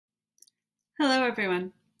Hello,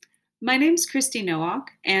 everyone. My name's Christy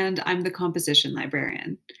Nowak, and I'm the composition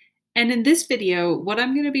librarian. And in this video, what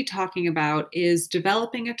I'm going to be talking about is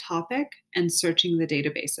developing a topic and searching the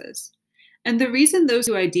databases. And the reason those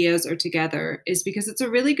two ideas are together is because it's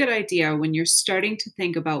a really good idea when you're starting to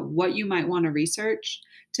think about what you might want to research,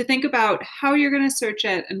 to think about how you're going to search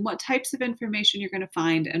it and what types of information you're going to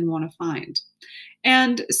find and want to find.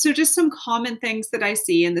 And so just some common things that I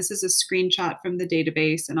see, and this is a screenshot from the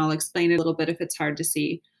database, and I'll explain it a little bit if it's hard to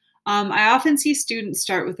see. I often see students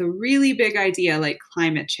start with a really big idea like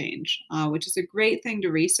climate change, which is a great thing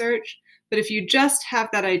to research. But if you just have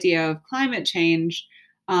that idea of climate change,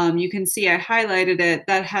 you can see I highlighted it.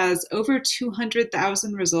 That has over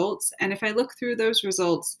 200,000 results. And if I look through those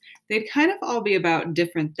results, they'd kind of all be about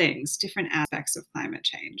different things, different aspects of climate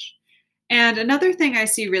change. And another thing I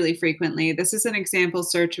see really frequently, this is an example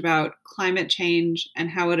search about climate change and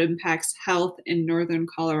how it impacts health in northern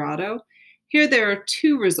Colorado. Here there are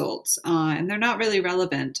two results, and they're not really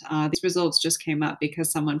relevant. These results just came up because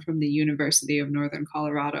someone from the University of Northern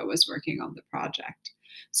Colorado was working on the project.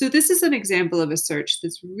 So this is an example of a search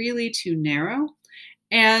that's really too narrow.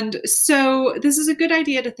 And so this is a good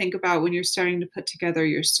idea to think about when you're starting to put together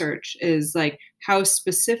your search is like, how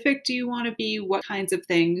specific do you want to be? What kinds of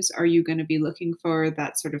things are you going to be looking for?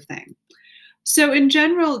 That sort of thing. So in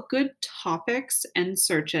general, good topics and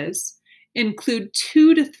searches include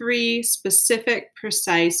 2 to 3 specific,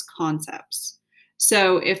 precise concepts.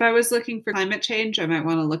 So if I was looking for climate change, I might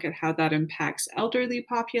want to look at how that impacts elderly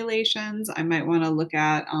populations. I might want to look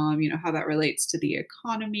at, how that relates to the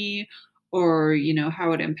economy, or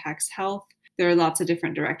how it impacts health. There are lots of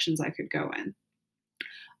different directions I could go in.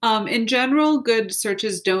 In general, good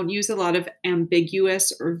searches don't use a lot of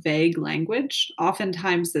ambiguous or vague language.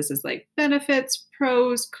 Oftentimes this is like benefits,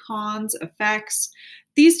 pros, cons, effects.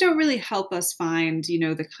 These don't really help us find,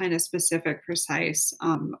 the kind of specific, precise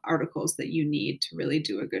articles that you need to really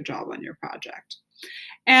do a good job on your project.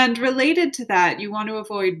 And related to that, you want to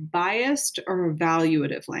avoid biased or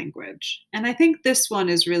evaluative language. And I think this one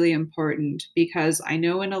is really important because I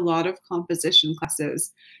know in a lot of composition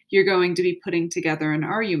classes, you're going to be putting together an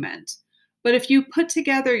argument. But if you put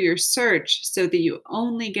together your search so that you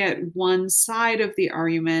only get one side of the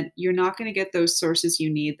argument, you're not going to get those sources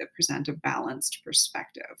you need that present a balanced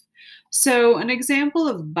perspective. So an example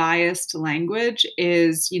of biased language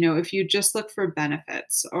is, if you just look for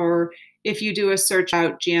benefits, or if you do a search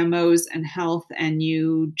about GMOs and health and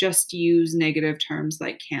you just use negative terms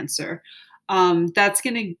like cancer, that's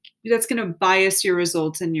going to bias your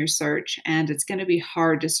results in your search, and it's going to be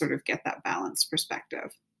hard to sort of get that balanced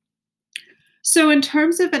perspective. So in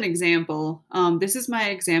terms of an example, this is my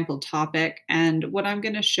example topic, and what I'm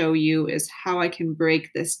going to show you is how I can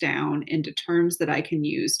break this down into terms that I can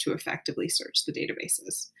use to effectively search the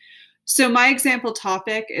databases. So my example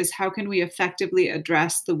topic is how can we effectively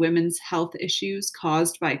address the women's health issues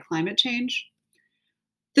caused by climate change?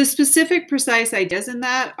 The specific, precise ideas in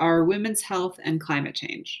that are women's health and climate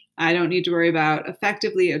change. I don't need to worry about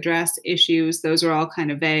effectively address issues. Those are all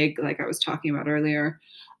kind of vague, like I was talking about earlier.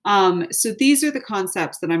 So these are the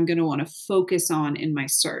concepts that I'm going to want to focus on in my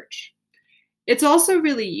search. It's also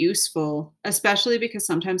really useful, especially because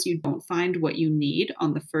sometimes you don't find what you need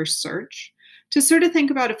on the first search, to sort of think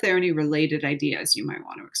about if there are any related ideas you might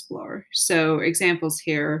want to explore. So examples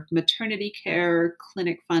here: maternity care,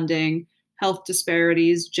 clinic funding, health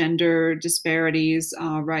disparities, gender disparities,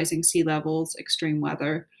 rising sea levels, extreme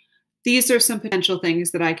weather. These are some potential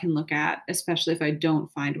things that I can look at, especially if I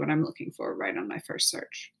don't find what I'm looking for right on my first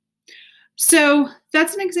search. So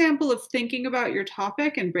that's an example of thinking about your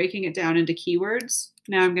topic and breaking it down into keywords.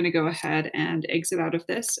 Now I'm going to go ahead and exit out of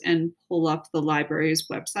this and pull up the library's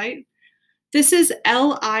website. This is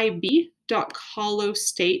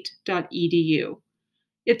lib.colostate.edu.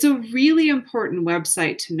 It's a really important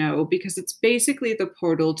website to know because it's basically the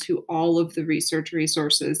portal to all of the research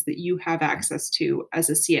resources that you have access to as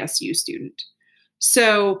a CSU student.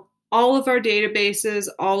 So all of our databases,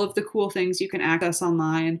 all of the cool things you can access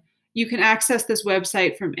online, you can access this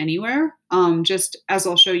website from anywhere. Just as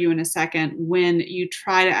I'll show you in a second, when you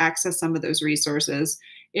try to access some of those resources,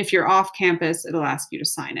 if you're off campus, it'll ask you to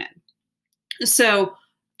sign in. So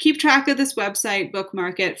keep track of this website,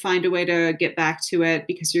 bookmark it, find a way to get back to it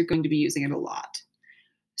because you're going to be using it a lot.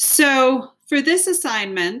 So for this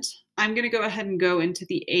assignment, I'm going to go ahead and go into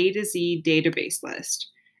the A to Z database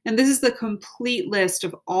list. And this is the complete list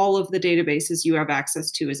of all of the databases you have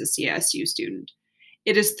access to as a CSU student.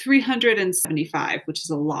 It is 375, which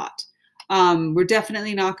is a lot. We're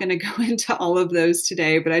definitely not going to go into all of those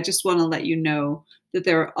today, but I just want to let you know that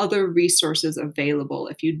there are other resources available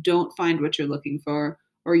if you don't find what you're looking for,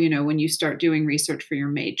 or, when you start doing research for your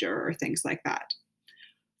major or things like that.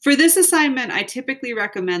 For this assignment, I typically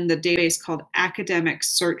recommend the database called Academic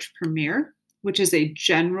Search Premier, which is a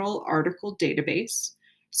general article database.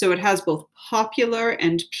 So it has both popular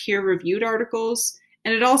and peer-reviewed articles,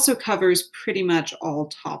 and it also covers pretty much all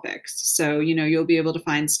topics. So, you'll be able to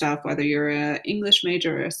find stuff whether you're an English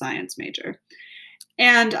major or a science major.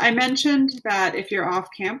 And I mentioned that if you're off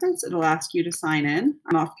campus, it'll ask you to sign in.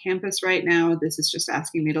 I'm off campus right now. This is just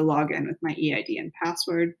asking me to log in with my EID and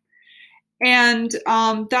password. And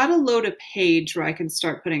that'll load a page where I can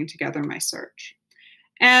start putting together my search.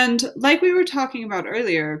 And like we were talking about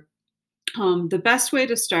earlier, the best way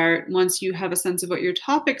to start, once you have a sense of what your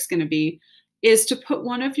topic's going to be, is to put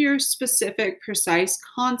one of your specific, precise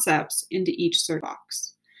concepts into each search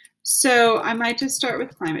box. So I might just start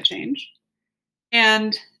with climate change.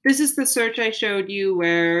 And this is the search I showed you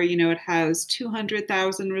where, it has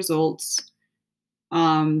 200,000 results.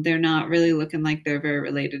 They're not really looking like they're very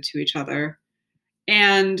related to each other.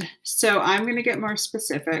 And so I'm going to get more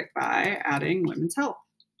specific by adding women's health.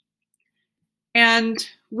 And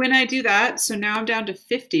when I do that, so now I'm down to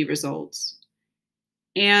 50 results.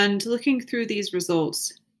 And looking through these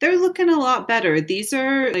results, they're looking a lot better. These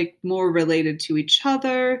are like more related to each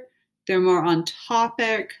other. They're more on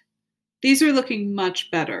topic. These are looking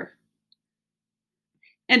much better.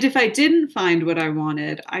 And if I didn't find what I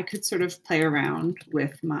wanted, I could sort of play around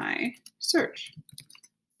with my search.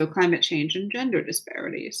 So climate change and gender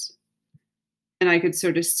disparities. And I could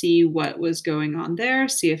sort of see what was going on there,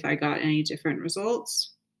 see if I got any different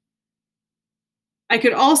results. I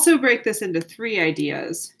could also break this into 3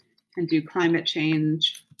 ideas and do climate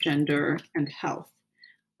change, gender, and health.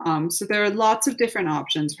 So there are lots of different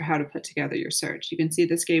options for how to put together your search. You can see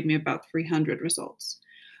this gave me about 300 results.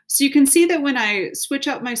 So you can see that when I switch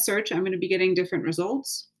up my search, I'm going to be getting different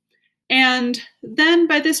results. And then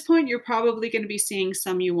by this point, you're probably going to be seeing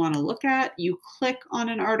some you want to look at. You click on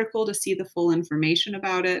an article to see the full information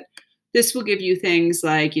about it. This will give you things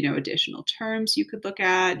like, additional terms you could look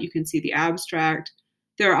at. You can see the abstract.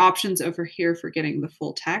 There are options over here for getting the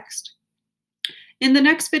full text. In the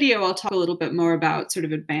next video, I'll talk a little bit more about sort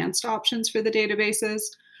of advanced options for the databases,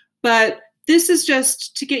 but this is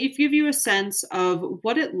just to give you a sense of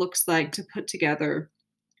what it looks like to put together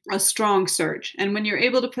a strong search. And when you're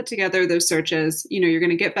able to put together those searches, you're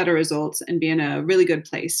going to get better results and be in a really good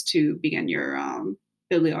place to begin your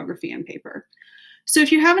bibliography and paper. So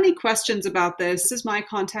if you have any questions about this, this is my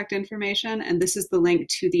contact information, and this is the link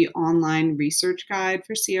to the online research guide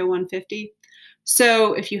for CO 150.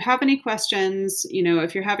 So if you have any questions,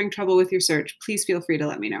 if you're having trouble with your search, please feel free to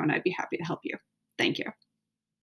let me know and I'd be happy to help you. Thank you.